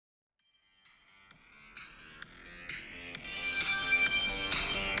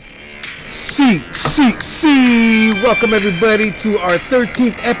C. Welcome everybody to our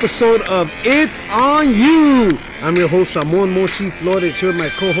 13th episode of It's On You. I'm your host Ramon Monxi Flores here with my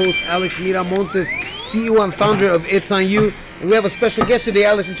co-host Alex Miramontes, CEO and founder of It's On You. And we have a special guest today.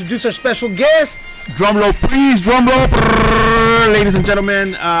 Alex, introduce our special guest. Drum roll, please. Drum roll. Ladies and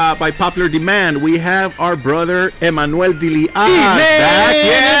gentlemen, by popular demand, we have our brother Emmanuel Deleage back.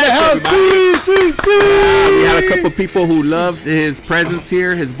 Yes, we had a couple of people who loved his presence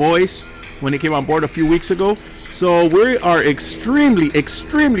here, his voice, when he came on board a few weeks ago. So we are extremely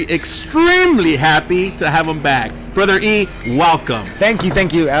happy to have him back. Brother E, welcome. Thank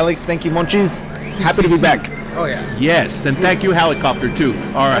you, Alex. Thank you, Monchis. Happy to be back. Oh, yeah. Yes, and thank you, Helicopter, too.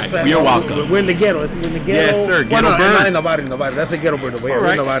 All right, you're welcome. We're in the ghetto. Yes, sir. Ghetto bird. Not in the barrio. That's a ghetto bird.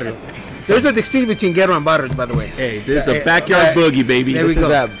 We're in the barrio. There's a distinction between ghetto and barrio, by the way. Hey, this is the backyard boogie, baby. This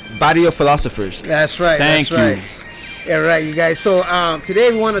is barrio philosophers. That's right. Thank you. Yeah, right, you guys. So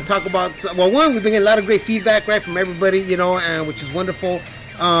today we want to talk about, we've been getting a lot of great feedback, right, from everybody, and which is wonderful.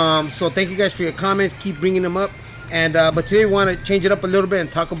 So thank you guys for your comments. Keep bringing them up. And but today we want to change it up a little bit and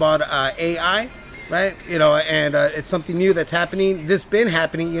talk about AI, right? And it's something new that's happening. This been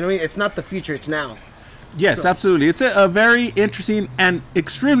happening. It's not the future. It's now. Yes, absolutely. It's a very interesting and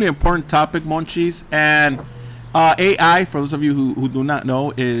extremely important topic, Monchis. And AI, for those of you who do not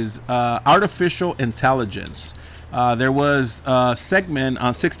know, is artificial intelligence. There was a segment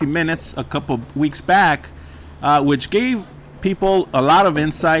on 60 Minutes a couple of weeks back, which gave people a lot of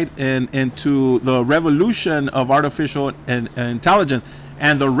insight into the revolution of artificial intelligence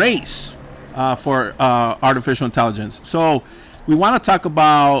and the race for artificial intelligence. So we want to talk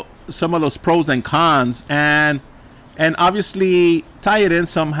about some of those pros and cons and obviously tie it in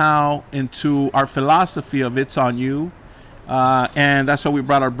somehow into our philosophy of It's On You. And that's why we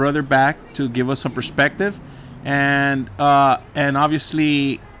brought our brother back to give us some perspective. And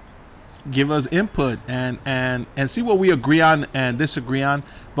obviously give us input and see what we agree on and disagree on,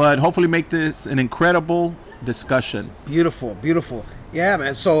 but hopefully make this an incredible discussion. Beautiful. Yeah,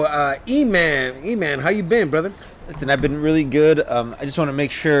 man. So E-Man, how you been, brother? Listen, I've been really good. I just want to make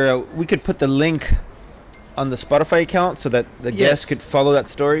sure we could put the link on the Spotify account so that the guests could follow that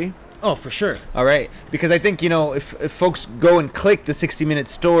story. Oh, for sure. All right. Because I think, if folks go and click the 60-minute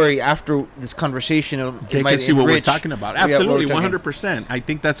story after this conversation, they can see what we're talking about. Absolutely, 100%. I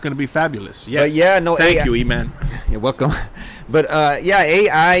think that's going to be fabulous. Yes. Thank you, E-Man. You're welcome. But,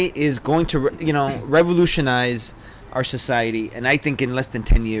 AI is going to, revolutionize our society. And I think in less than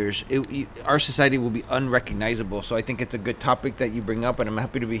 10 years, our society will be unrecognizable. So I think it's a good topic that you bring up, and I'm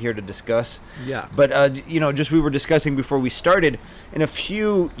happy to be here to discuss. Yeah. But, just we were discussing before we started, in a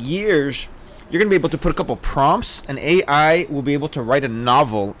few years, you're going to be able to put a couple prompts, and AI will be able to write a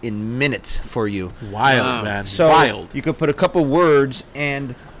novel in minutes for you. Wild, man. So wild. You could put a couple words,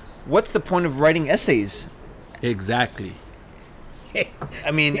 and what's the point of writing essays? Exactly.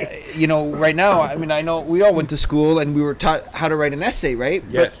 I mean, right now, I know we all went to school and we were taught how to write an essay, right?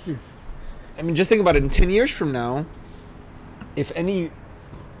 Yes. But, just think about it. In 10 years from now, if any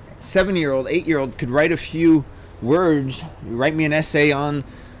 7-year-old, 8-year-old could write a few words, write me an essay on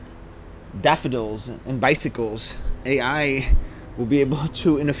daffodils and bicycles, AI will be able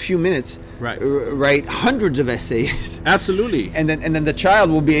to, in a few minutes, write hundreds of essays. Absolutely. And then the child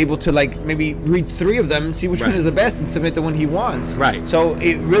will be able to maybe read 3 of them, see which one is the best, and submit the one he wants. Right. So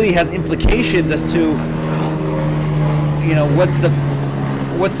it really has implications as to, what's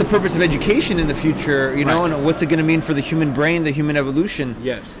the purpose of education in the future, and what's it going to mean for the human brain, the human evolution.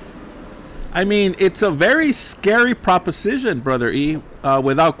 Yes. I mean, it's a very scary proposition, Brother E,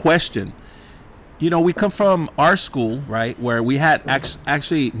 without question. We come from our school, right, where we had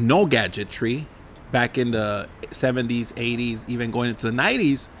actually no gadgetry back in the 70s, 80s, even going into the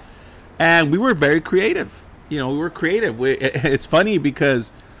 90s. And we were very creative. We were creative. It's funny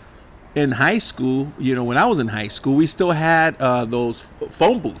because in high school, when I was in high school, we still had those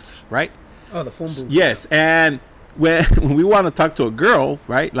phone booths, right? Oh, the phone booth. Yes. And when we want to talk to a girl,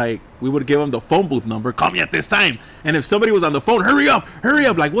 right, we would give them the phone booth number, call me at this time. And if somebody was on the phone, hurry up,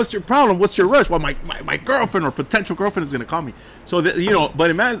 like, what's your problem, what's your rush? Well, my girlfriend or potential girlfriend is going to call me. So but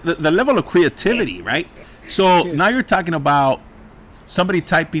imagine the level of creativity, right? So now you're talking about somebody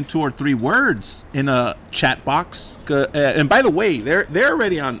typing 2 or 3 words in a chat box, and by the way, they're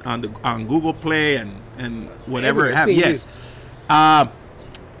already on Google Play and whatever it have. Yes.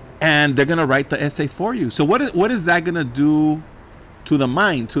 And they're gonna write the essay for you. So what is that gonna do to the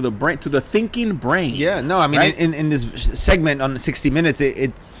mind, to the brain, to the thinking brain? Yeah, no, I mean, right? in this segment on 60 Minutes,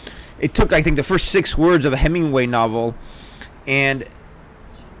 it took, I think, the first 6 words of a Hemingway novel, and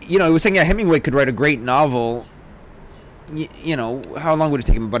it was saying Hemingway could write a great novel you know, how long would it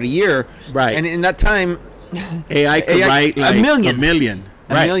take him? About a year. Right. And in that time, AI could write like a million.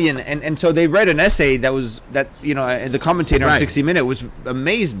 Right. A million, and so they read an essay that you know, the commentator on 60 Minutes was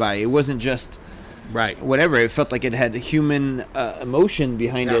amazed by. It wasn't just whatever. It felt like it had human emotion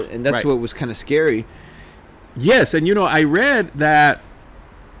behind it, and that's what was kind of scary. Yes, and you know, I read that.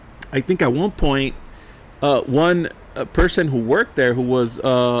 I think at one point, one person who worked there, who was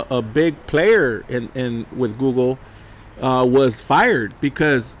a big player in with Google, was fired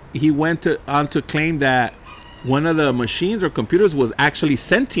because he went on to claim that one of the machines or computers was actually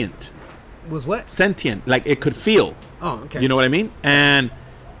sentient. Was what? Sentient, like it could feel. Oh, okay. You know what I mean? And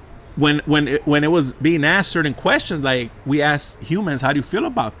when it was being asked certain questions, like we asked humans, how do you feel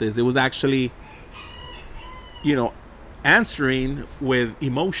about this? It was actually, you know, answering with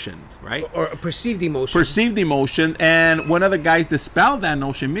emotion, right? Or perceived emotion. Perceived emotion. And one of the guys dispelled that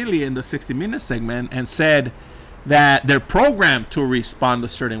notion immediately in the 60 Minutes segment and said that they're programmed to respond a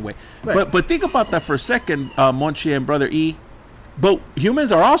certain way. Right. But think about that for a second, Monxi and Brother E. But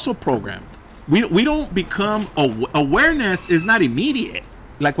humans are also programmed. We don't become awareness is not immediate,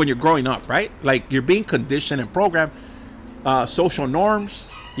 like when you're growing up, right? Like you're being conditioned and programmed. Social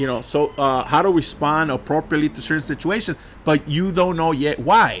norms, you know, so how to respond appropriately to certain situations, but you don't know yet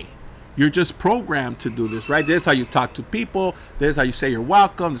why. You're just programmed to do this, right? This is how you talk to people. This is how you say you're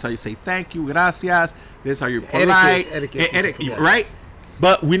welcome. This is how you say thank you, gracias. This is how you're polite. Etiquette, right?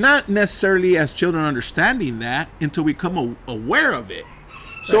 But we're not necessarily as children understanding that until we become aware of it.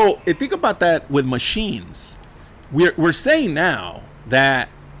 So think about that with machines. We're saying now that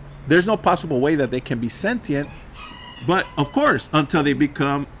there's no possible way that they can be sentient, but of course, until they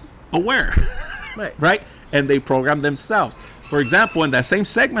become aware, right? And they program themselves. For example, in that same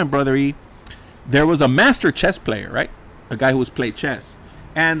segment, Brother E, there was a master chess player, right? A guy who was played chess,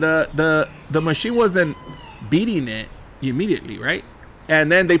 and the machine wasn't beating it immediately, right? And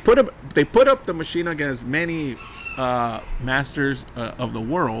then they put up the machine against many masters of the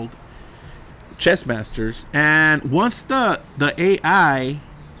world, chess masters, and once the AI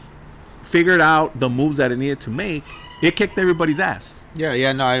figured out the moves that it needed to make, it kicked everybody's ass.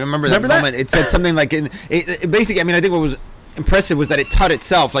 Yeah, no, I remember that moment. It said something like, it basically, I mean, I think what was impressive was that it taught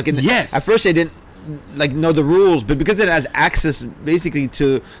itself. Like, at first it didn't like know the rules, but because it has access basically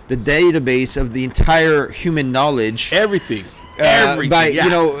to the database of the entire human knowledge, everything. You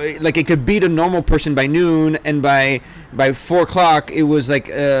know, like it could beat a normal person by noon, and by 4 o'clock it was like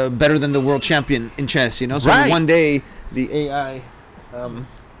better than the world champion in chess. You know, so one day the AI. One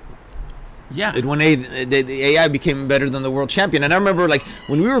day the AI became better than the world champion. And I remember, like,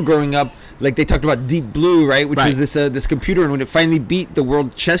 when we were growing up, like, they talked about Deep Blue, right? Which was this computer, and when it finally beat the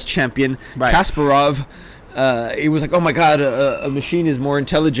world chess champion, Kasparov, it was like, oh my God, a machine is more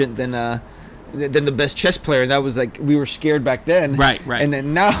intelligent than the best chess player. And that was like, we were scared back then. Right. And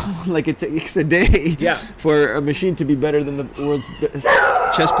then now, like, it takes a day for a machine to be better than the world's best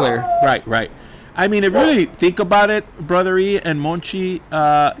chess player. Right. I mean, if really think about it, Brother E and Monxi,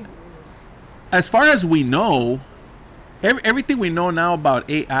 as far as we know, everything we know now about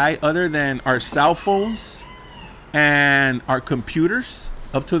AI, other than our cell phones and our computers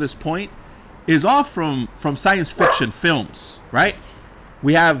up to this point, is all from science fiction films, right?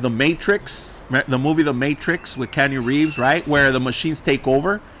 We have The Matrix, the movie The Matrix with Keanu Reeves, right? Where the machines take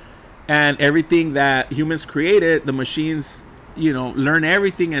over, and everything that humans created, the machines, you know, learn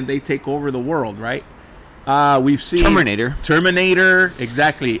everything and they take over the world, right? We've seen Terminator,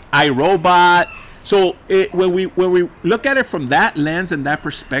 exactly. iRobot. So when we look at it from that lens and that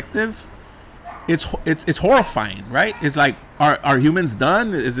perspective, it's horrifying, right? It's like, are humans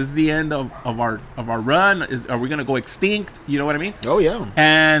done? Is this the end of our run? Are we gonna go extinct? You know what I mean? Oh yeah.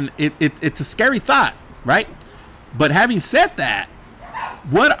 And it's a scary thought, right? But having said that,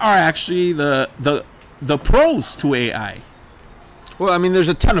 what are actually the pros to AI? Well, I mean, there's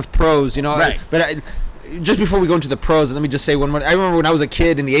a ton of pros, you know. Right. Just before we go into the pros, let me just say one more. I remember when I was a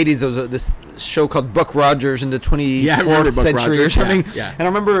kid in the 80s, there was this show called Buck Rogers in the 24th century or something. Yeah. And I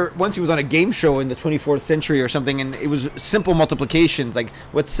remember once he was on a game show in the 24th century or something, and it was simple multiplications, like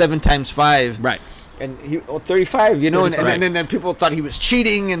what's 7 times 5? Right. And 35, you know, 35. And then people thought he was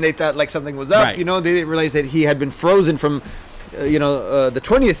cheating, and they thought like something was up, you know. They didn't realize that he had been frozen from the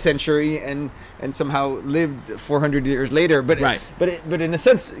 20th century and somehow lived 400 years later. But but in a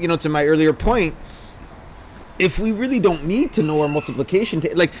sense, you know, to my earlier point, if we really don't need to know our multiplication,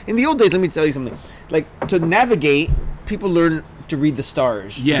 like in the old days, let me tell you something. Like, to navigate, people learn to read the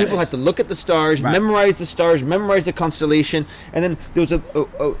stars. Yes. People had to look at the stars, memorize the stars, memorize the constellation, and then there was a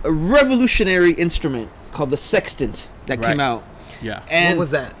revolutionary instrument called the sextant that came out. Yeah. And what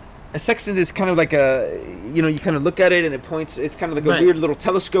was that? a sextant is kind of like you kind of look at it and it points. It's kind of like a Right. weird little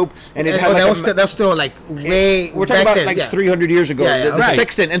telescope, and it has that's still like way. we're talking back about then, like 300 years ago, Yeah, the right.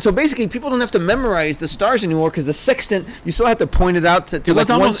 sextant. And so basically, people don't have to memorize the stars anymore because the sextant, you still have to point it out to It was like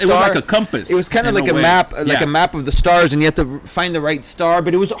almost. one It was star. like a compass. It was kind of in like a way. map, like Yeah. a map of the stars, and you have to find the right star.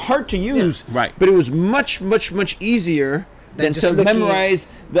 But it was hard to use. Right. But it was much easier than just to looking memorize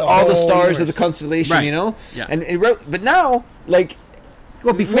the all the whole stars of the universe. constellation. Right. You know. Yeah. And it wrote. But now, like.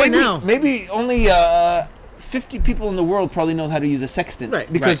 Well, before now. Maybe only 50 people in the world probably know how to use a sextant,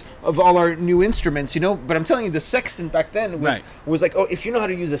 Right. because of all our new instruments, you know. But I'm telling you, the sextant back then was Right. was like, oh, if you know how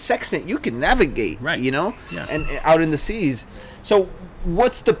to use a sextant, you can navigate, Right. you know, Yeah. and out in the seas. So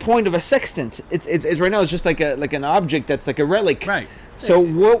what's the point of a sextant? It's right now it's just like an object that's like a relic, Right. So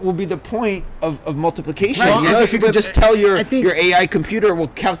what will be the point of multiplication? Right. You know, if you can just tell I think- your AI computer will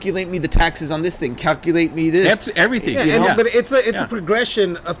calculate me the taxes on this thing, calculate me this. That's everything. Yeah, you and, know? but it's a Yeah.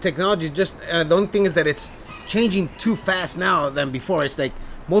 progression of technology. Just the only thing is that it's changing too fast now than before. It's like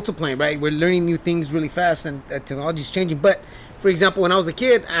multiplying, right? We're learning new things really fast, and technology is changing. But for example, when I was a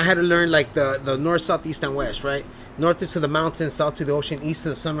kid, I had to learn like the north, south, east, and west, right? North is to the mountains, south to the ocean, east to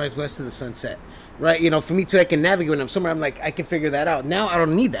the sunrise, west to the sunset, right? You know, for me too, I can navigate when I'm somewhere. I'm like, I can figure that out. Now I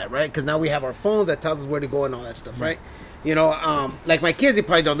don't need that, right? Because now we have our phones that tells us where to go and all that stuff, right? You know, like my kids, they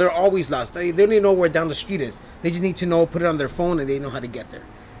probably don't. They're always lost. They don't even know where down the street is. They just need to know, put it on their phone, and they know how to get there.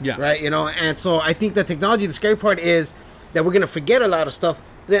 Yeah. Right. You know, and so I think the technology, the scary part is that we're gonna forget a lot of stuff.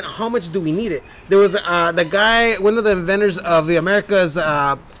 Then how much do we need it? There was the guy, one of the inventors of the America's,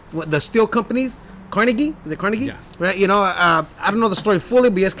 the steel companies, Carnegie. Is it Carnegie? Yeah. Right. You know, I don't know the story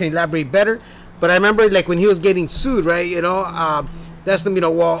fully, but yes, can elaborate better. But I remember like when he was getting sued, right? You know, that's them. You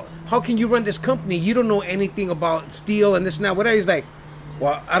know, well, how can you run this company? You don't know anything about steel and this and that. Whatever. He's like,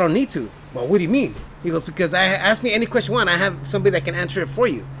 well, I don't need to. Well, what do you mean? He goes, because ask me any question you want. I have somebody that can answer it for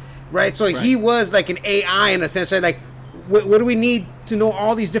you, right? So he was like an AI in a sense, right? Like, what do we need to know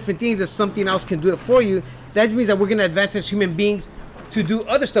all these different things if something else can do it for you? That just means that we're going to advance as human beings to do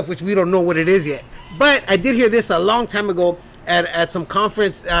other stuff which we don't know what it is yet. But I did hear this a long time ago at some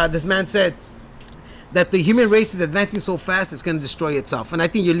conference. This man said that the human race is advancing so fast it's going to destroy itself, and I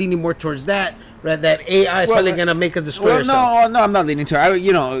think you're leaning more towards that, right? That AI is probably going to make us destroy ourselves. No, I'm not leaning to it.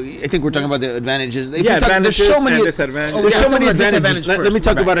 I think we're talking about the advantages. If Yeah, we talk- advantages there's so many, and disadvantages. There's Yeah, so talk many about advantages. disadvantage Let me first.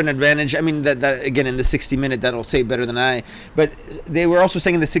 talk Right. about an advantage. I mean, that again in the 60 Minute, that'll say better than I. But they were also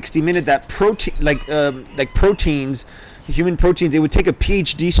saying in the 60 Minute that protein, like proteins, human proteins, it would take a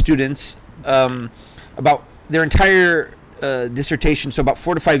PhD students about their entire dissertation, so about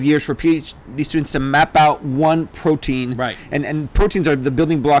 4 to 5 years for PhD students to map out one protein. Right. And proteins are the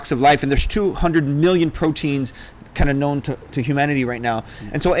building blocks of life, and there's 200 million proteins kind of known to humanity right now.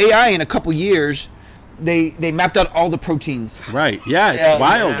 And so AI in a couple years, they mapped out all the proteins. Right. Yeah. It's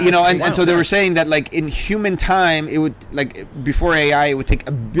wild. You know, It's and wild. so they were saying that like in human time, it would like before AI, it would take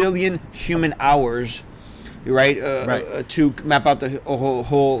 1 billion human hours, right, to map out the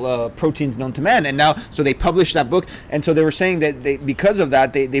whole proteins known to man. And now, so they published that book, and so they were saying that because of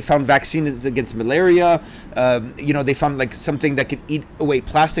that, they found vaccines against malaria. You know, they found like something that could eat away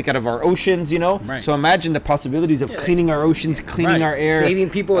plastic out of our oceans. You know, Right. so imagine the possibilities of cleaning our oceans, cleaning Right. our air,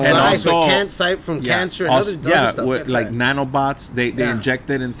 Saving people's And lives also- from Yeah. cancer and Also- other stuff. with like nanobots, they Yeah.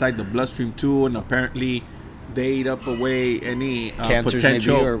 injected inside the bloodstream too, and apparently they ate up away any Cancers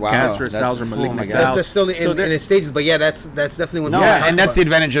potential maybe, or wow, cancerous that- cells or oh my malignant God. cells. That's still in So they're- its stages, but yeah, that's definitely one. No, thing we and talked that's the about.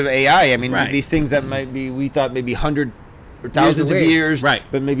 advantage of AI. I mean, Right. these things that might be we thought maybe 100 or thousands of away. years, Right.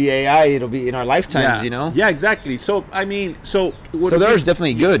 But maybe AI, it'll be in our lifetimes. yeah. You know, Yeah, exactly. So I mean, so would so it be- there's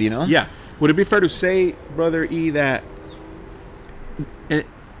definitely good. You know, Yeah. Would it be fair to say, Brother E, that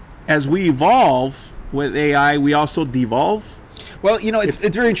as we evolve with AI, we also devolve? Well, you know, it's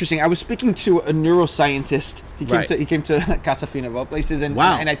very interesting. I was speaking to a neuroscientist. Right. He came to Casa Fina of all places, and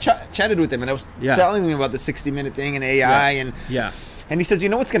Wow. and I chatted with him, and I was Yeah. telling him about the 60-minute thing and AI, and Yeah. and he says, you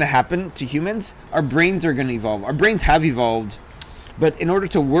know what's going to happen to humans? Our brains are going to evolve. Our brains have evolved, but in order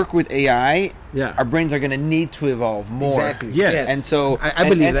to work with AI, Yeah. our brains are going to need to evolve more. Exactly. Yes. And so I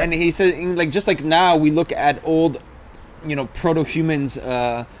believe and, that. And he said, like, just like now we look at old, proto-humans,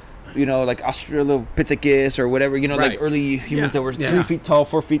 like Australopithecus or whatever, Right. like early humans that were Yeah. 3 feet tall,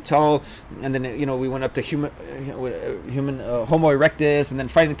 4 feet tall, and then we went up to human Homo erectus, and then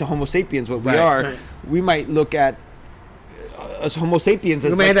finally to Homo sapiens, what we Right. are. Right. We might look at as Homo sapiens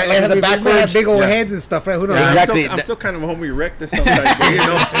as We may like, have, as a we may have backwards. big old Yeah. heads and stuff, right? Who knows? Yeah, Exactly. I'm still kind of a Homo erectus sometimes,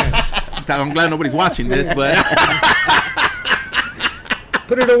 but, I'm glad nobody's watching this, but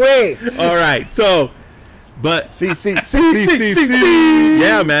Put it away. all right. So, but See.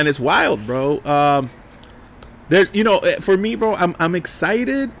 yeah, man, it's wild, bro. There, for me, bro, I'm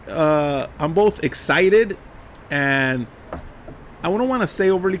excited. I'm both excited, and I don't want to say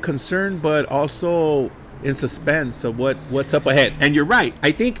overly concerned, but also in suspense of what's up ahead. And you're right.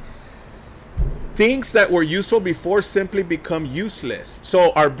 I think things that were useful before simply become useless.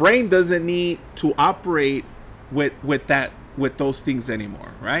 So our brain doesn't need to operate with those things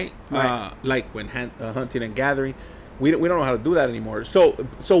anymore, right? Like when hunting and gathering, we don't know how to do that anymore. So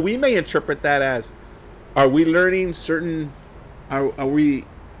we may interpret that as, are we learning are we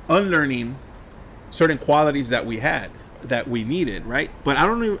unlearning certain qualities that we had, that we needed, right? But I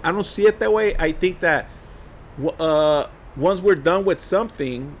don't see it that way. I think that once we're done with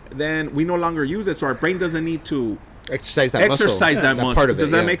something, then we no longer use it, so our brain doesn't need to exercise that muscle. That muscle. Part of it,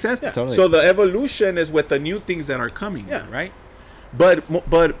 Does that make sense? Yeah, totally. So the evolution is with the new things that are coming, right? But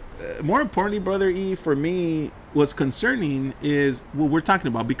more importantly, brother E, for me, what's concerning is what we're talking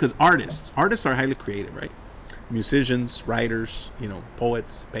about, because artists are highly creative, right? Musicians, writers,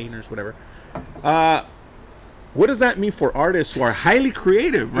 poets, painters, whatever. What does that mean for artists who are highly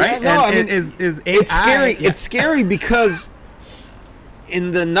creative, right? Yeah, no, and is AI, it's scary. Yeah. It's scary because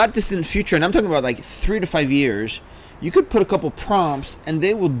in the not distant future, and I'm talking about like 3 to 5 years, you could put a couple prompts and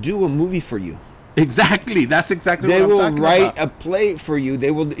they will do a movie for you. Exactly. That's exactly what I'm talking about. They will write a play for you.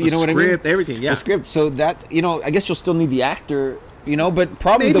 They will, you know what I mean? Script, everything, yeah. The script. So that, I guess you'll still need the actor, but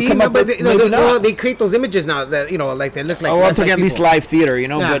probably they'll come up but with... they create those images now that, like they look like... Oh, I'm talking at least live theater,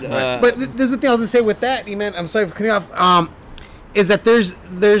 Yeah. But there's the thing I was going to say with that, man, I'm sorry for cutting you off, is that there's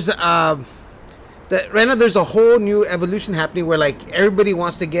that right now there's a whole new evolution happening where, like, everybody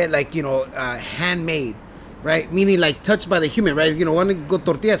wants to get, like, handmade. Right, meaning like touched by the human, right? Want to go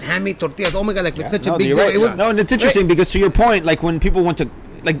tortillas, handmade tortillas. Oh my god, like it's such a big deal. Right. It was and it's interesting because to your point, like when people went to,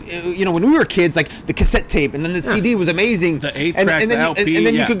 like when we were kids, like the cassette tape and then the CD was amazing. The 8-track, the LP, and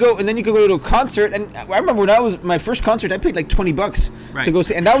then you could go to a concert. And I remember when I was my first concert, I paid like $20 to go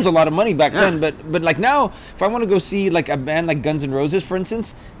see, and that was a lot of money back then. But like now, if I want to go see like a band like Guns N' Roses, for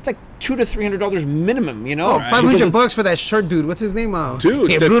instance, it's like $200 to $300 minimum. Oh, $500 for that short dude. What's his name?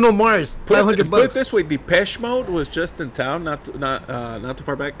 Dude, Bruno Mars. $500. Put it this way: Depeche Mode was just in town, not too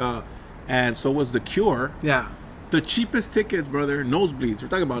far back, and so was The Cure. Yeah. The cheapest tickets, brother, nosebleeds. We're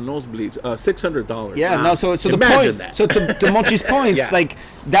talking about nosebleeds. $600. Yeah, wow. No. So the point. That. So to Monxi's points, like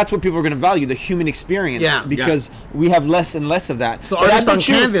that's what people are going to value: the human experience. Yeah. Because we have less and less of that. So artists on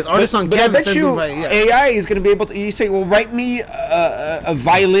canvas. I bet you AI is going to be able to. You say, well, write me a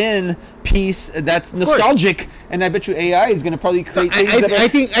violin piece that's nostalgic, and I bet you AI is going to probably create things. I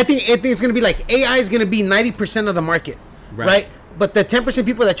think it's going to be like AI is going to be 90% of the market, right? But the 10%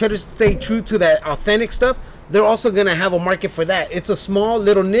 people that try to stay true to that authentic stuff, they're also going to have a market for that. It's a small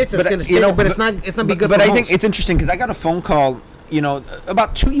little niche that's going to stay, but it's not be good. But I think it's interesting because I got a phone call,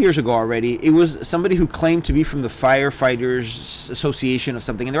 about 2 years ago already. It was somebody who claimed to be from the Firefighters Association of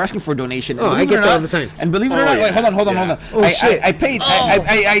something, and they're asking for a donation. Oh, I get that all the time. And believe it or not, wait, hold on. Oh, shit. I paid.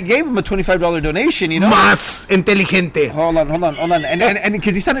 I gave him a $25 donation. Más inteligente. Hold on. And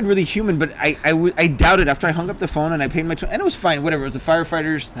because he sounded really human, but I doubted after I hung up the phone and I paid my and it was fine. Whatever. It was a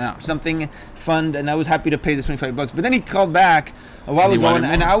Firefighters something fund, and I was happy to pay the $25. But then he called back a while ago,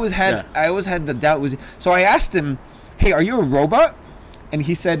 and I always had the doubt. So I asked him, hey, are you a robot? And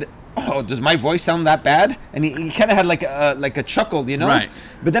he said, oh, does my voice sound that bad? And he kind of had like a chuckle, Right.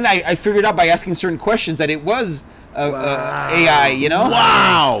 But then I figured out by asking certain questions that it was AI,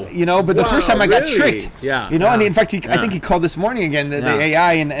 Wow. But the first time I got tricked. Yeah. And in fact, I think he called this morning again, the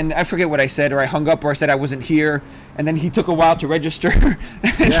AI, and I forget what I said, or I hung up, or I said I wasn't here. And then he took a while to register.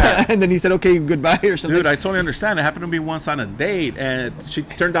 And then he said, okay, goodbye, or something. Dude, I totally understand. It happened to me once on a date, and she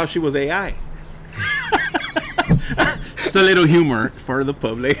turned out she was AI. Just a little humor for the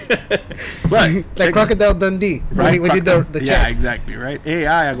public. But like Crocodile Dundee, right? When you did the chat. Yeah, exactly, right?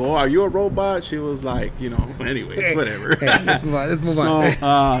 AI, I go, are you a robot? She was like, anyways, whatever. Hey, let's move on.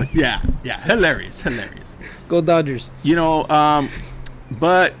 So, yeah, hilarious. Go Dodgers.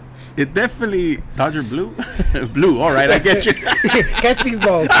 But it definitely Dodger blue. Blue, all right, I get you. Catch these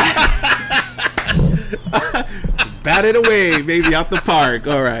balls. Bat it away, baby, out the park.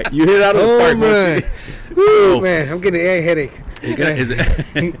 All right, you hit it out of the park. Man. Woo, man, I'm getting an AI headache.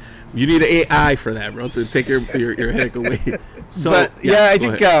 You need an AI for that, bro, to take your headache away. So, but I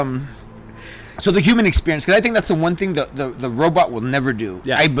think so the human experience, because I think that's the one thing the robot will never do.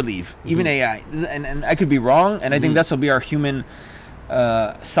 Yeah. I believe, even AI, and I could be wrong, and I think that's will be our human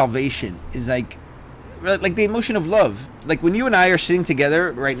salvation. Is like the emotion of love. Like when you and I are sitting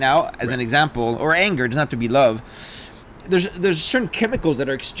together right now, as an example, or anger, it doesn't have to be love. There's certain chemicals that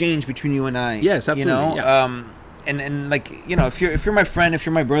are exchanged between you and I. Yes, absolutely. and like, you know, if you're my friend, if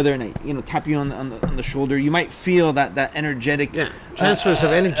you're my brother, and I, you know, tap you on the shoulder, you might feel that energetic transfers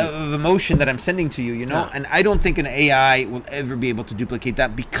of energy, of emotion that I'm sending to you, you know. And I don't think an AI will ever be able to duplicate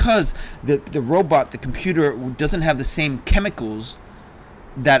that, because the robot, the computer, doesn't have the same chemicals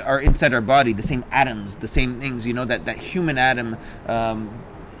that are inside our body, the same atoms, the same things, you know, that human atom,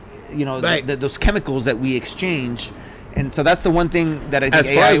 you know, those chemicals that we exchange. And so that's the one thing that I think as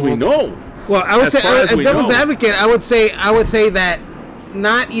far as we know. Well, I would say, as devil's advocate, I would say that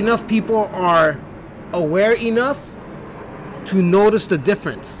not enough people are aware enough to notice the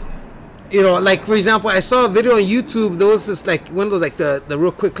difference. You know, like, for example, I saw a video on YouTube. There was this, like, one of those, like, the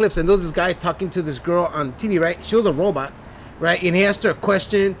real quick clips, and there was this guy talking to this girl on TV, right? She was a robot, right? And he asked her a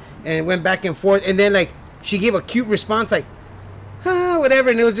question and went back and forth, and then, like, she gave a cute response, like,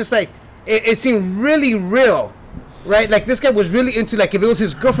 whatever, and it was just like, it seemed really real. Right, like this guy was really into, like, if it was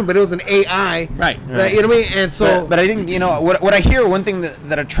his girlfriend, but it was an AI. Right. You know what I mean? And so, but I think, you know, what I hear, one thing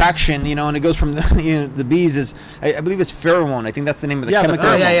that attraction, you know, and it goes from the, you know, the bees is, I believe it's pheromone. I think that's the name of the chemical.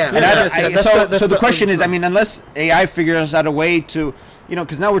 So the question is, I mean, unless AI figures out a way to, you know,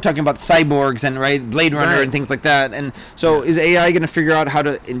 because now we're talking about cyborgs and Blade Runner and things like that, and so is AI going to figure out how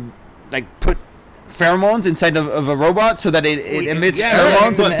to put pheromones inside of a robot so that it emits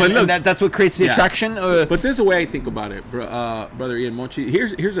pheromones, but look, and that's what creates the attraction. But there's a way I think about it, brother Ian Monxi.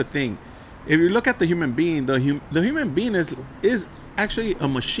 Here's the thing: if you look at the human being, the human being is actually a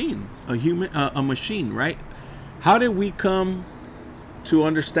machine, a machine, right? How did we come to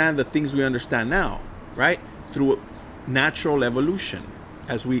understand the things we understand now, right? Through natural evolution,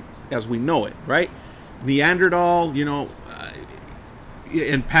 as we know it, right? Neanderthal, you know.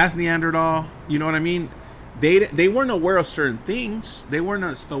 And past Neanderthal, you know what I mean? They weren't aware of certain things. They weren't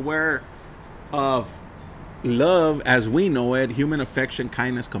aware of love as we know it, human affection,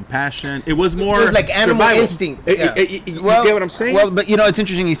 kindness, compassion. It was more, it was like animal survival instinct. You get what I'm saying? Well, but you know, it's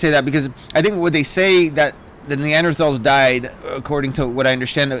interesting you say that, because I think what they say that the Neanderthals died, according to what I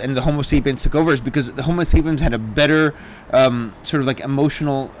understand, and the Homo sapiens took over, is because the Homo sapiens had a better sort of like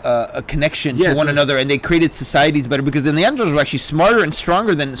emotional connection to one another, and they created societies better, because the Neanderthals were actually smarter and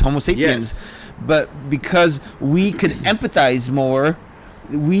stronger than Homo sapiens. But because we could empathize more,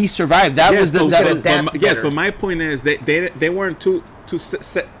 we survived. That was the but my point is they weren't two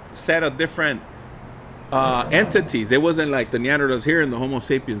set of different entities. It wasn't like the Neanderthals here and the Homo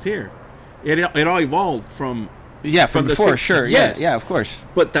sapiens here. It all evolved from before, sure. Yes. Yeah, of course.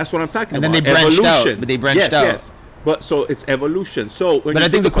 But that's what I'm talking about. And then they branched out. But they branched out. Yes. But so it's evolution. So, but I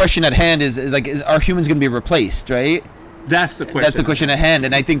think the question at hand is are humans going to be replaced? Right. That's the question. That's the question at hand.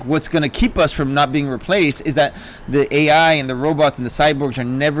 And I think what's going to keep us from not being replaced is that the AI and the robots and the cyborgs are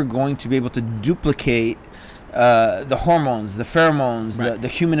never going to be able to duplicate the hormones, the pheromones, the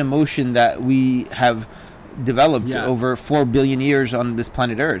human emotion that we have developed over 4 billion years on this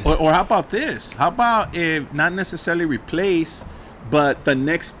planet Earth. Or how about this? How about if not necessarily replace, but the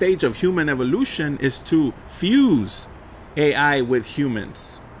next stage of human evolution is to fuse AI with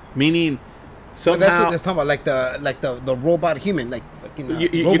humans, meaning somehow. That's what it's talking about, like the robot human, like you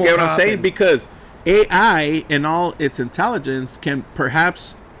get what I'm saying? Because AI in all its intelligence can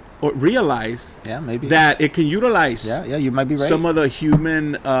perhaps realize that it can utilize you might be right, some of the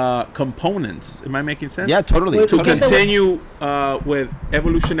human components. Am I making sense? Yeah, totally. To continue with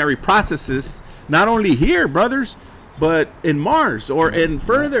evolutionary processes, not only here, brothers, but in Mars or in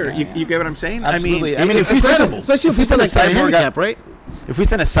further. You get what I'm saying? Absolutely. I mean, if we send a cyborg out, right? If we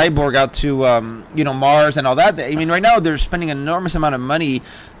send a cyborg out to Mars and all that, I mean, right now they're spending an enormous amount of money.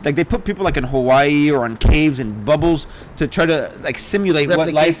 Like, they put people like in Hawaii or on caves and bubbles to try to like simulate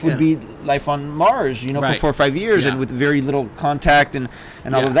what life would be life on Mars, for 4 or 5 years, and with very little contact and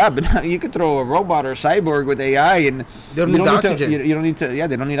all of that. But now you could throw a robot or a cyborg with AI, and they don't need oxygen. You don't need to. Yeah,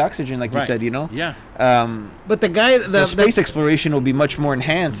 they don't need oxygen, like you said. Yeah. But the guy, so space exploration will be much more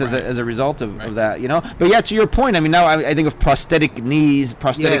enhanced as a result of that. But yeah, to your point, I mean, now I think of prosthetic knees,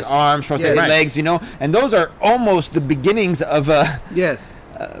 prosthetic arms, prosthetic legs. And those are almost the beginnings of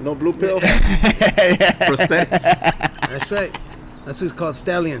no blue pill prosthetics. That's right. That's what it's called,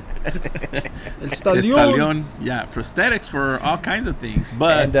 stallion. El stallion. Yeah, prosthetics for all kinds of things.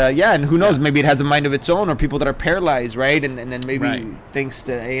 But and who knows? Maybe it has a mind of its own, or people that are paralyzed, right? And then maybe thanks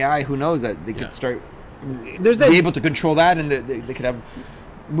to AI, who knows, that they could start be able to control that, and they could have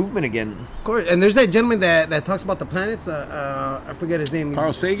movement again. Of course. And there's that gentleman that talks about the planets. I forget his name.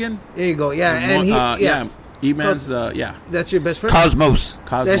 Carl Sagan. There you go. Yeah, and he Eman's, that's your best friend. Cosmos.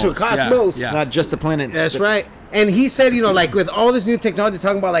 That's your Cosmos. It's not just the planets. That's right. And he said, like with all this new technology,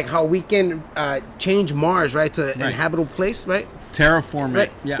 talking about like how we can change Mars, right, to an habitable place, right? Terraform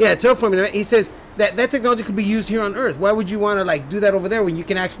it. Yeah, terraforming it. He says that technology could be used here on Earth. Why would you want to like do that over there when you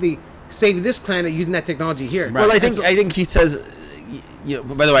can actually save this planet using that technology here? Right. Well, I think he says.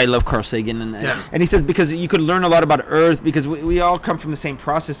 By the way, I love Carl Sagan, and he says because you could learn a lot about Earth because we all come from the same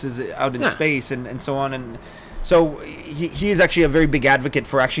processes out in space and so on, and so he is actually a very big advocate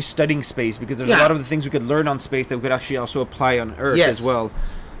for actually studying space because there's a lot of the things we could learn on space that we could actually also apply on Earth as well.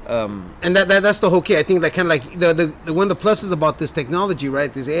 And that's the whole key. I think that kind of like the one of the pluses about this technology,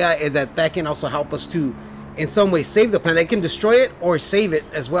 right? This AI is that can also help us to, in some way, save the planet. It can destroy it or save it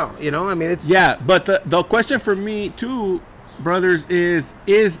as well. You know, I mean, it's But the question for me too, brothers, is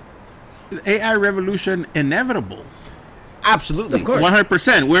the AI revolution inevitable? Absolutely, of course,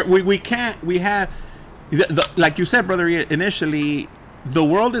 100%. We can't. We have, like you said, brother. Initially, the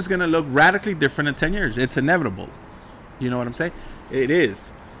world is going to look radically different in 10 years. It's inevitable. You know what I'm saying? It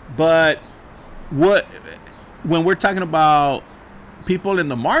is. But when we're talking about people in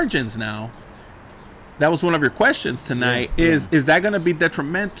the margins now, that was one of your questions tonight. Is that going to be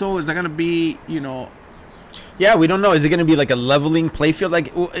detrimental? Is that going to be, Yeah, we don't know. Is it going to be like a leveling playfield?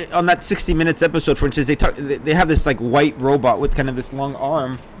 Like on that 60 Minutes episode, for instance, they have this like white robot with kind of this long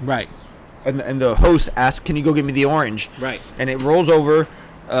arm. Right. And the host asks, "Can you go get me the orange?" Right. And it rolls over,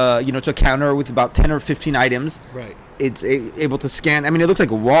 to a counter with about 10 or 15 items. Right. It's able to scan. I mean, it looks like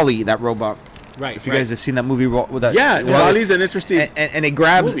Wall-E, that robot. Right. If you guys have seen that movie with that. Yeah, Wall-E's an interesting and it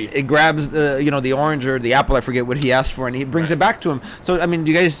grabs movie. the orange or the apple, I forget what he asked for, and he brings it back to him. So I mean,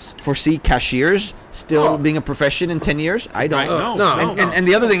 do you guys foresee cashiers still being a profession in 10 years? I don't. No. And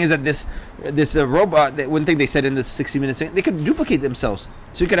the other thing is that this robot, one thing they said in this 60 Minutes thing, they could duplicate themselves.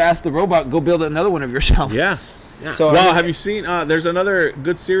 So you could ask the robot, go build another one of yourself. Yeah. So have you seen? There's another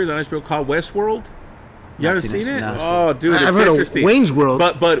good series on HBO called Westworld. You haven't seen it? No. Oh, dude, I've it's heard interesting. of Wayne's World.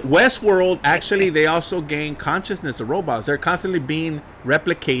 But Westworld, actually, they also gain consciousness of robots. They're constantly being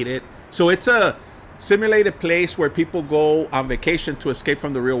replicated. So it's a simulated place where people go on vacation to escape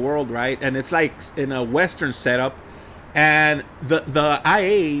from the real world, right? And it's like in a Western setup. And the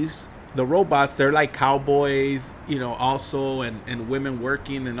IAs, the robots, they're like cowboys, also, and women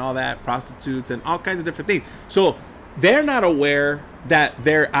working and all that, prostitutes and all kinds of different things. So they're not aware that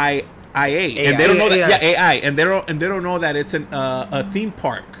they're IA, and they don't know that AI, and they don't know that it's a theme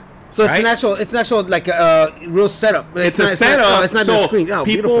park. So right? it's an actual like a real setup. It's a setup. It's not so the screen. Oh,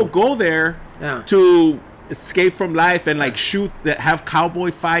 people beautiful. go there to escape from life and like shoot, that have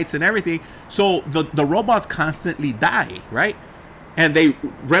cowboy fights and everything. So the robots constantly die, right? And they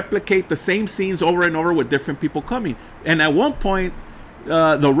replicate the same scenes over and over with different people coming. And at one point,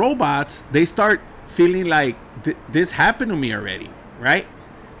 the robots, they start feeling like this happened to me already, right?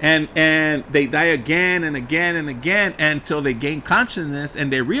 And they die again and again and again until they gain consciousness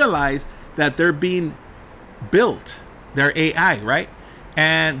and they realize that they're being built. They're AI, right?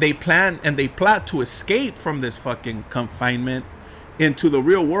 And they plan and they plot to escape from this fucking confinement into the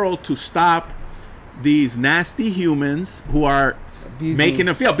real world to stop these nasty humans who are making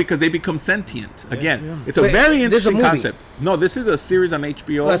them feel, because they become sentient again. It's a very interesting concept. No, this is a series on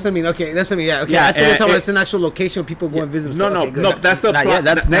HBO. That's what I mean. Okay, that's what I mean. Yeah, okay. I thought you were talking about it's an actual location where people go and visit. No, that's the plot.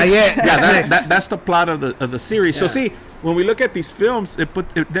 That's next. That's the plot of the series. So see, when we look at these films, it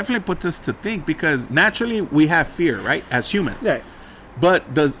definitely puts us to think, because naturally we have fear, right, as humans. Right. But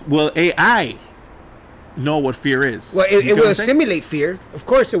will AI know what fear is? Well, it will simulate fear. Of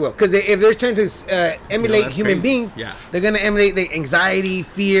course it will. Because if they're trying to emulate human beings, they're going to emulate the anxiety,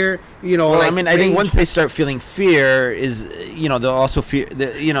 fear, Well, I think once they start feeling fear they'll also fear,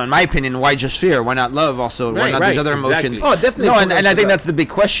 in my opinion, why just fear? Why not love also? Why not these other emotions? Oh, definitely. No, and I think that's the big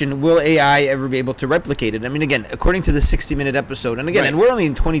question. Will AI ever be able to replicate it? I mean, again, according to the 60-minute episode, and again, and we're only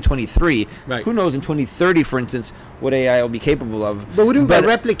in 2023. Right. Who knows in 2030, for instance, what AI will be capable of? But what do you mean by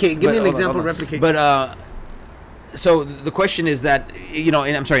replicate? Give me an example of replicate. But, so the question is that,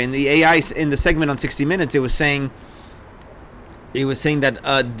 in the AI, in the segment on 60 Minutes, it was saying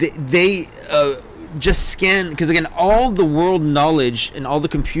that they just scan, because again, all the world knowledge and all the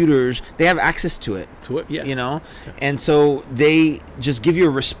computers, they have access to it. And so they just give you a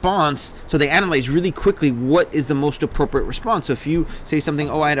response. So they analyze really quickly what is the most appropriate response. So if you say something,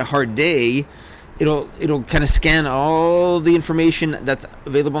 I had a hard day, it'll kind of scan all the information that's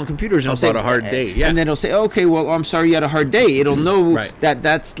available on computers and about a hard day, and then it'll say, okay, well, I'm sorry you had a hard day. It'll know that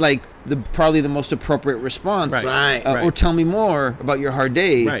that's like probably the most appropriate response, or tell me more about your hard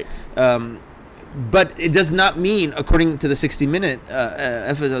day, but it does not mean, according to the 60-minute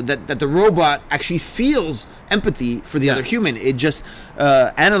episode, that the robot actually feels empathy for the other human. It just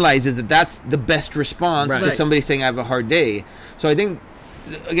analyzes that that's the best response to somebody saying I have a hard day. So I think,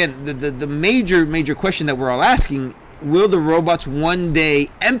 again, the major question that we're all asking will the robots one day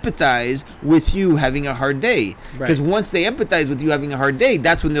empathize with you having a hard day? Because once they empathize with you having a hard day,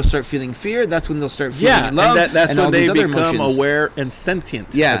 that's when they'll start feeling fear. That's when they'll start feeling love. And that's when they become emotions. Aware and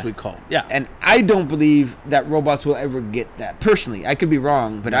sentient, as we call it. Yeah. And I don't believe that robots will ever get that. Personally, I could be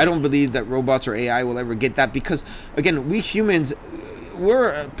wrong, but I don't believe that robots or AI will ever get that because, again, we humans, we're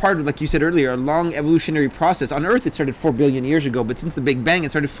a part of, like you said earlier, a long evolutionary process. On Earth, it started 4 billion years ago, but since the Big Bang, it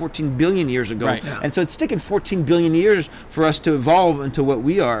started 14 billion years ago. Right. Yeah. And so it's taken 14 billion years for us to evolve into what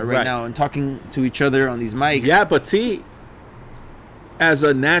we are right now and talking to each other on these mics. Yeah, but see, as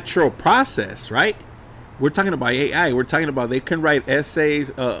a natural process, right? We're talking about AI. We're talking about they can write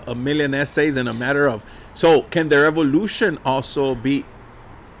essays, a million essays in a matter of... So can their evolution also be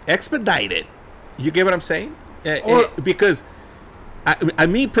expedited? You get what I'm saying? Because... I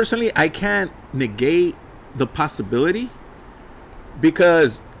mean, personally, I can't negate the possibility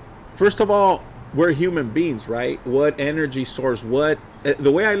because, first of all, we're human beings, right? What energy source,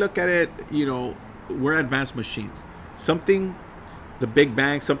 the way I look at it, we're advanced machines. Something, the Big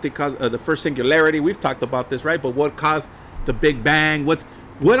Bang, something caused the first singularity. We've talked about this, right? But what caused the Big Bang? What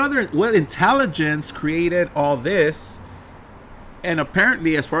intelligence created all this? And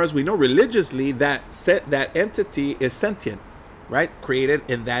apparently, as far as we know, religiously, that entity is sentient. Right? Created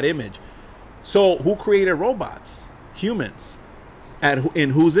in that image. So who created robots? Humans.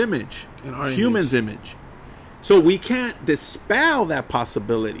 In whose image? In our humans' image. So we can't dispel that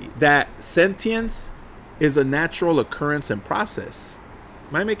possibility that sentience is a natural occurrence and process.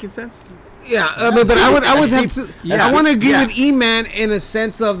 Am I making sense? Yeah, I want to agree with E-Man in a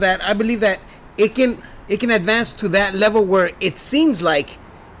sense of that. I believe that it can advance to that level where it seems like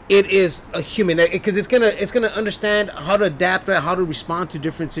it is a human, because it's gonna understand how to adapt or how to respond to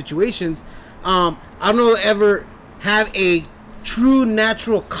different situations. I don't know ever have a true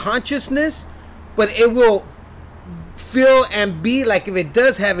natural consciousness, but it will feel and be like if it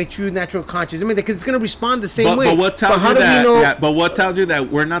does have a true natural consciousness. I mean, because it's gonna respond the same way. But what tells you that? But what tells you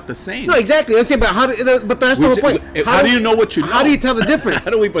that we're not the same? No, exactly. I'm saying, but that's the whole point. How do you know what you know? How do you tell the difference?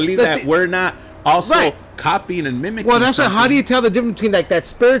 How do we believe that we're not also copying and mimicking? Well, that's how do you tell the difference between like that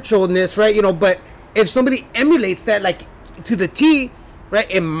spiritualness, right? But if somebody emulates that like to the T, right,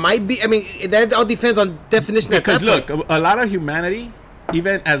 it might be. I mean, that all depends on definition. Because look, a lot of humanity,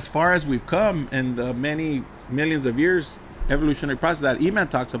 even as far as we've come in the many millions of years evolutionary process that Eman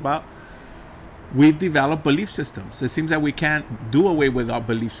talks about, we've developed belief systems. It seems that we can't do away with our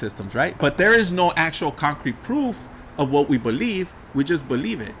belief systems, right? But there is no actual concrete proof of what we believe. We just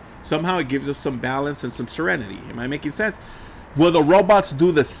believe it. Somehow it gives us some balance and some serenity. Am I making sense? Will the robots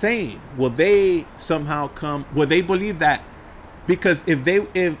do the same? Will they somehow come? Will they believe that? Because if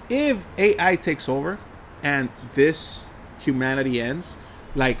AI takes over and this humanity ends,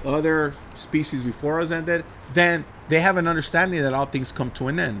 like other species before us ended, then they have an understanding that all things come to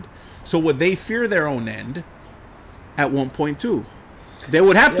an end. So would they fear their own end at one point too? They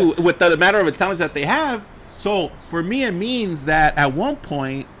would have to, with the matter of intelligence that they have. So for me, it means that at one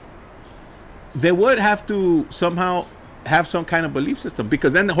point, they would have to somehow have some kind of belief system,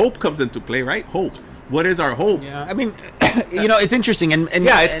 because then the hope comes into play, right? Hope. What is our hope? Yeah, I mean, it's interesting, and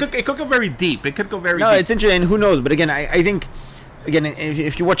it could go very deep. It could go very deep. No, it's interesting, and who knows? But again, I think, again,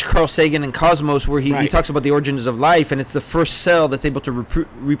 if you watch Carl Sagan and Cosmos, where he talks about the origins of life, and it's the first cell that's able to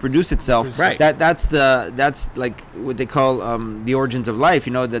reproduce itself. Right. That's like what they call the origins of life.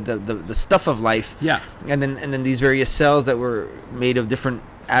 The stuff of life. Yeah. And then these various cells that were made of different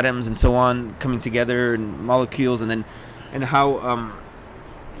atoms and so on coming together and molecules, and how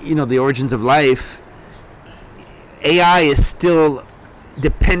the origins of life. AI is still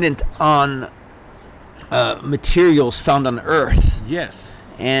dependent on materials found on Earth. Yes.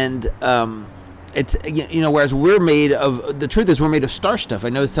 And it's whereas we're made of, the truth is we're made of star stuff. I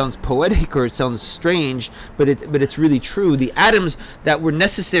know it sounds poetic or it sounds strange, but it's really true. The atoms that were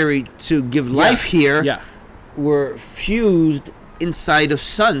necessary to give life here were fused inside of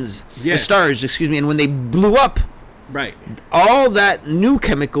suns, stars, and when they blew up, all that new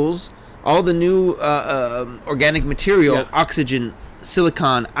chemicals, all the new organic material, oxygen,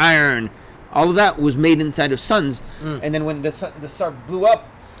 silicon, iron, all of that was made inside of suns. And then when the star blew up,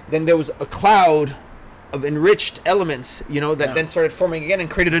 then there was a cloud of enriched elements, that then started forming again and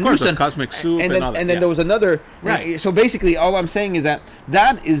created a new sun. Cosmic soup and all that. And then there was another. Right. So basically, all I'm saying is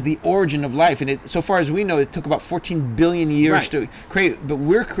that is the origin of life. And so far as we know, it took about 14 billion years to create. But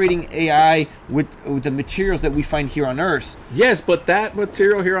we're creating AI with the materials that we find here on Earth. Yes, but that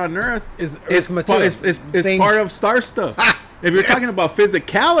material here on Earth is part of star stuff. If you're talking about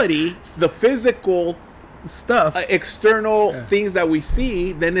physicality, the physical stuff, external things that we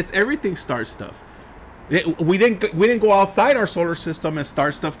see, then it's everything star stuff. We didn't go outside our solar system and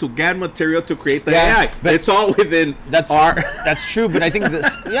start stuff to get material to create the Yeah, AI. but It's all within that's true. But I think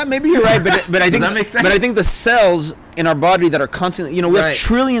this. Yeah, maybe you're right. But I think that make sense? But I think the cells in our body that are constantly, we have Right.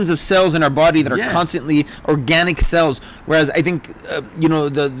 trillions of cells in our body that are Yes. constantly organic cells. Whereas I think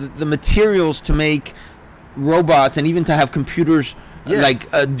the materials to make robots and even to have computers. Yes.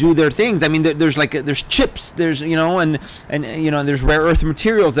 Do their things. I mean, there's chips. There's and there's rare earth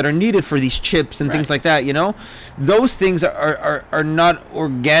materials that are needed for these chips and things Right. like that. Those things are not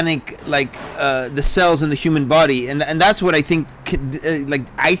organic like the cells in the human body, and that's what I think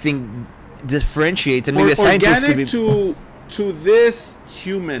differentiates. And maybe a scientist could organic be to this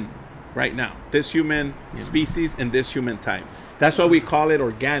human right now, this human species in this human time. That's why we call it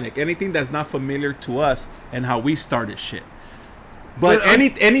organic. Anything that's not familiar to us and how we started shit. But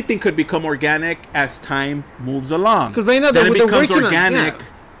anything could become organic as time moves along. 'Cause right now then it they're becomes working on- organic yeah.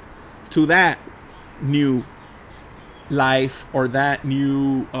 to that new life or that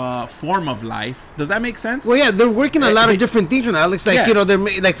new form of life. Does that make sense? Well, yeah, they're working on a lot of different things right now. It looks like Yes. they're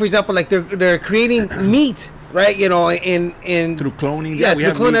like, for example, like they're creating meat, right? In Through cloning. yeah, we through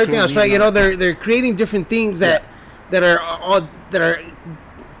have cloning meat, everything else, meat right? now. They're creating different things that are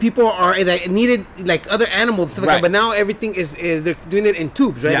people are that needed, like other animals, stuff like Right. that. But now everything is they're doing it in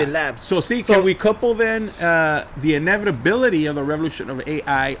tubes, right? Yeah. In labs. So can we couple then the inevitability of the revolution of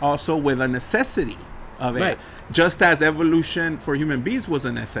AI also with a necessity of AI? Right. Just as evolution for human beings was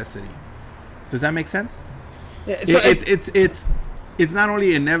a necessity. Does that make sense? Yeah, so It's not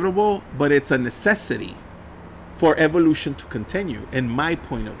only inevitable, but it's a necessity for evolution to continue, in my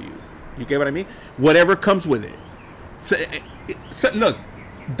point of view. You get what I mean? Whatever comes with it. So look,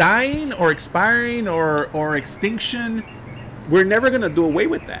 dying or expiring or extinction, we're never going to do away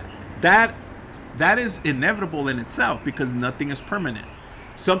with that. That is inevitable in itself because nothing is permanent.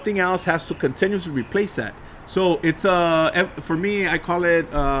 Something else has to continuously replace that. So it's for me, I call it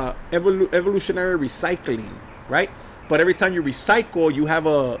evolutionary recycling, right? But every time you recycle, you have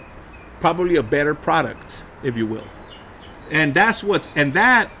probably a better product, if you will. And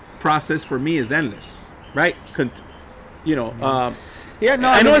that process for me is endless, right? Yeah, no,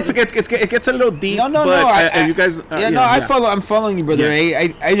 I know it gets a little deep. No, but you guys. I'm following you, brother. Yeah.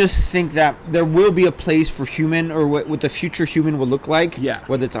 I just think that there will be a place for human, or what the future human will look like. Yeah.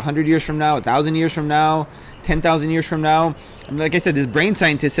 Whether it's 100 years from now, 1,000 years from now, 10,000 years from now. I mean, like I said, this brain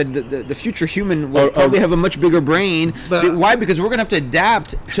scientist said the future human will probably have a much bigger brain. But- why? Because we're gonna have to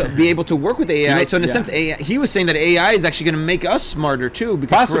adapt to be able to work with AI. So in a Yeah. sense, he was saying that AI is actually gonna make us smarter too.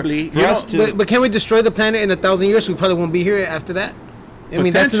 Because Possibly, for you us know, to. but can we destroy the planet in 1,000 years? We probably won't be here after that. I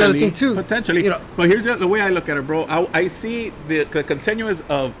mean, that's another thing too. Potentially, but here's the way I look at it, bro. I see the continuance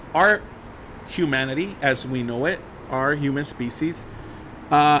of our humanity as we know it, our human species,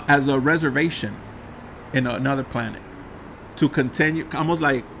 as a reservation in another planet to continue, almost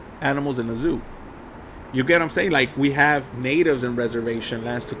like animals in a zoo. You get what I'm saying? Like we have natives in reservation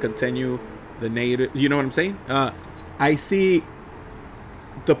lands to continue the native. You know what I'm saying? I see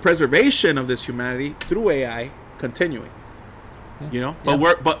the preservation of this humanity through AI continuing.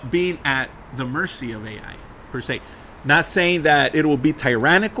 But being at the mercy of AI per se. Not saying that it will be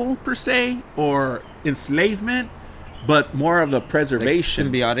tyrannical per se or enslavement, but more of the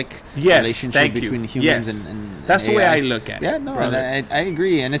preservation, symbiotic yes, relationship between humans and that's the way AI. I look at it. Yeah, no, brother. I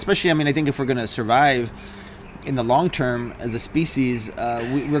agree, and especially, I mean, I think if we're going to survive in the long term as a species,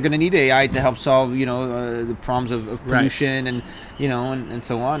 we're going to need AI to help solve, the problems of pollution and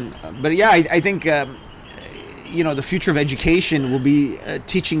so on. But yeah, I think. The future of education will be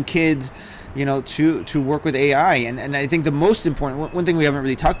teaching kids, to work with AI. And I think the most important, one thing we haven't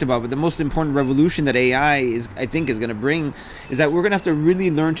really talked about, but the most important revolution that AI I think is going to bring is that we're going to have to really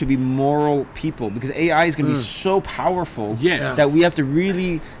learn to be moral people, because AI is going to be so powerful that we have to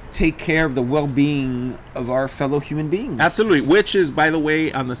really take care of the well-being of our fellow human beings. Absolutely. Which is, by the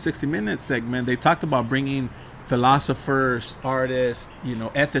way, on the 60 Minutes segment, they talked about bringing philosophers, artists,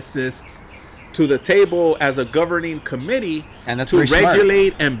 ethicists, to the table as a governing committee and that's to regulate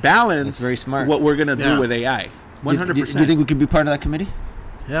smart. And balance very smart. what we're going to do with AI. 100%. Do you think we could be part of that committee?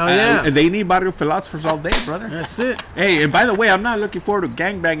 Hell yeah. They need barrio philosophers all day, brother. That's it. Hey, and by the way, I'm not looking forward to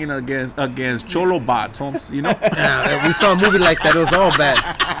gangbanging against cholo bots, Holmes. Yeah, we saw a movie like that. It was all bad.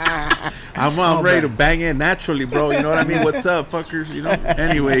 I'm ready to bang in naturally, bro. You know what I mean? What's up, fuckers?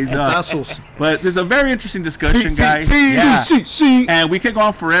 Anyways, but there's a very interesting discussion, guys. And we could go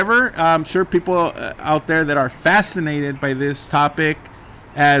on forever. I'm sure people out there that are fascinated by this topic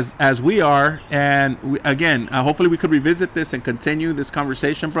as we are, and again, hopefully we could revisit this and continue this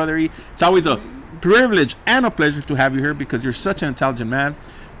conversation, brother E. It's always a privilege and a pleasure to have you here because you're such an intelligent man.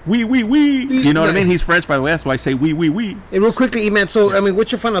 we. You know what I mean? He's French, by the way. That's why I say we. And real quickly, man. So, I mean,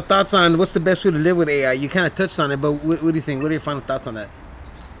 what's your final thoughts on what's the best way to live with AI? You kind of touched on it, but what do you think? What are your final thoughts on that?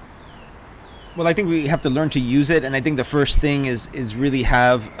 Well, I think we have to learn to use it, and I think the first thing is really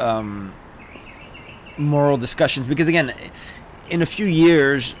have moral discussions, because again, in a few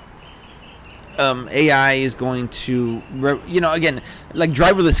years, AI is going to, again, like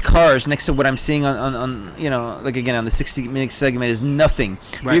driverless cars next to what I'm seeing on like again on the 60-minute segment is nothing.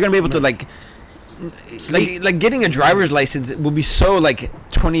 Right. You're gonna be able to like getting a driver's license will be so like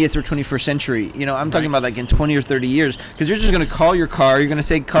 20th or 21st century. I'm talking about like in 20 or 30 years, because you're just gonna call your car. You're gonna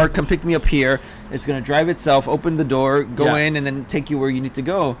say, "Car, come pick me up here." It's gonna drive itself, open the door, go in, and then take you where you need to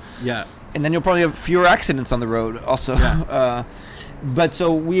go. Yeah. And then you'll probably have fewer accidents on the road also. Yeah. But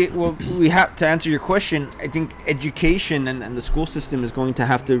so we have to answer your question. I think education and the school system is going to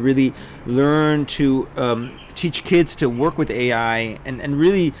have to really learn to teach kids to work with AI, and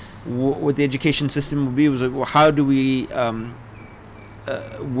really what the education system will be was like, well, how do we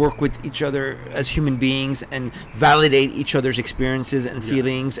work with each other as human beings and validate each other's experiences and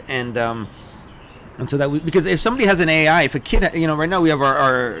feelings, and so that because if somebody has an AI, if a kid, right now we have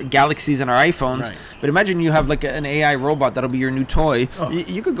our Galaxies and our iPhones, right. But imagine you have like an AI robot that'll be your new toy. Oh.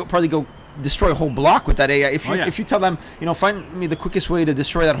 You could probably go destroy a whole block with that AI. If you tell them, find me the quickest way to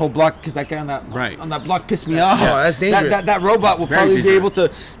destroy that whole block, because that guy on that block pissed me off. Oh, that's dangerous. That robot will probably be able to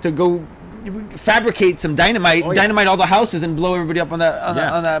go fabricate some dynamite, dynamite all the houses and blow everybody up on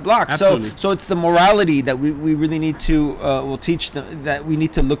that block. Absolutely. So it's the morality that we really need to will teach them, that we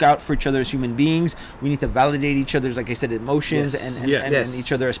need to look out for each other as human beings. We need to validate each other's, like I said, emotions and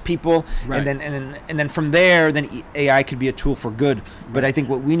each other as people. Right. And then from there, then AI could be a tool for good. But I think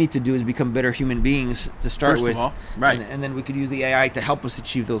what we need to do is become better human beings to start with. First of all, right. And then we could use the AI to help us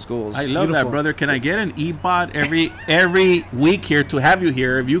achieve those goals. I love that, brother. Can I get an e-bot every week here to have you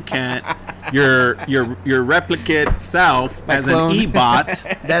here if you can't? Your replicate self as an e-bot.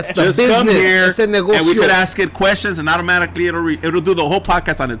 That's the just business. Come here, and we could ask it questions, and automatically it'll do the whole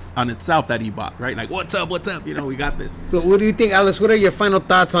podcast on itself. That e-bot, right? Like, what's up? We got this. So what do you think, Alex? What are your final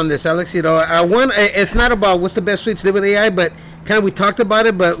thoughts on this, Alex? One, it's not about what's the best way to live with AI, but kind of we talked about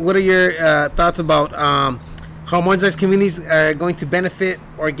it. But what are your thoughts about how marginalized communities are going to benefit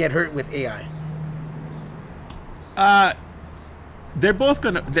or get hurt with AI? They're both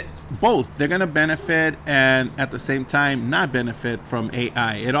gonna benefit, and at the same time not benefit from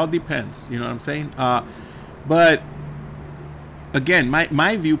AI. It all depends. You know what I'm saying? But again,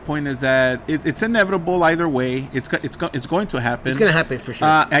 my viewpoint is that it's inevitable either way. It's going to happen. It's going to happen for sure.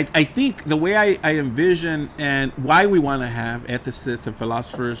 I think the way I envision and why we want to have ethicists and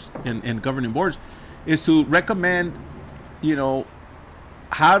philosophers and governing boards is to recommend,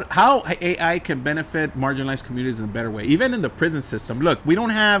 how AI can benefit marginalized communities in a better way, even in the prison system. Look, we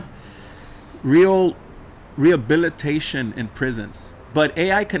don't have real rehabilitation in prisons, but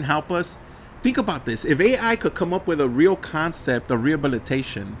AI can help us. Think about this. If AI could come up with a real concept of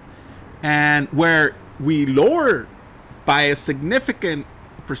rehabilitation, and where we lower by a significant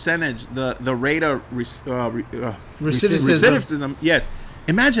percentage the rate of recidivism. Yes,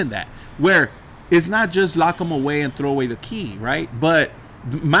 imagine that, where it's not just lock them away and throw away the key, right? But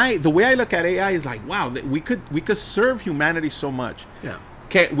the way I look at AI is like, wow, we could serve humanity so much. Yeah.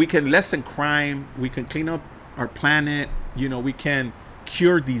 We can lessen crime. We can clean up our planet. We can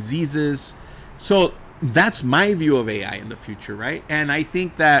cure diseases. So that's my view of AI in the future, right? And I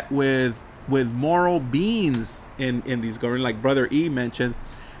think that with moral beings in these government, like Brother E mentions,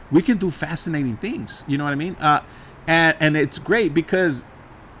 we can do fascinating things. You know what I mean? And it's great because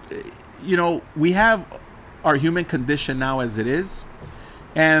we have our human condition now as it is.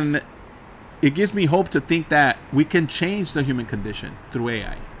 And it gives me hope to think that we can change the human condition through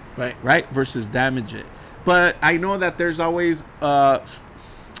AI, right? Versus damage it. But I know that there's always the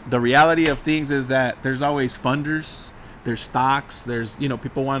reality of things is that there's always funders, there's stocks, there's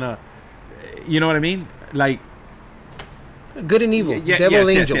people want to, you know what I mean? Like good and evil, devil,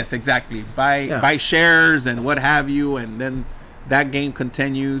 angel. Yes, exactly. Buy shares and what have you, and then that game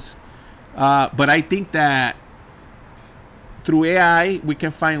continues. But I think that through AI, we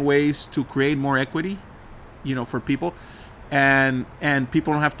can find ways to create more equity, for people, and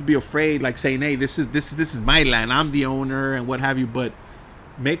people don't have to be afraid, like saying, "Hey, this is my land. I'm the owner," and what have you. But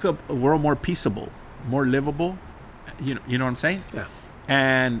make a world more peaceable, more livable. You know what I'm saying? Yeah.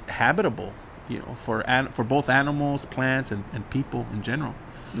 And habitable, for both animals, plants, and people in general.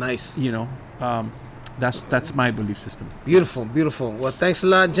 Nice. That's my belief system. Beautiful, beautiful. Well, thanks a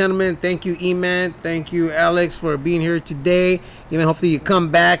lot, gentlemen. Thank you, E-Man. Thank you, Alex, for being here today. Even hopefully you come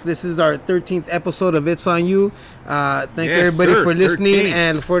back. This is our 13th episode of It's On You. Thank everybody for listening 13.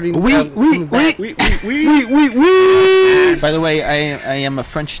 And for the By the way, I am a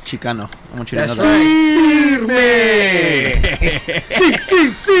French Chicano. I want you to know that. Sí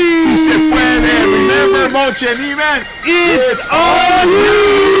se puede. Remember, Monxi and E-Man. It's on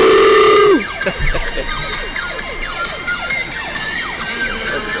you.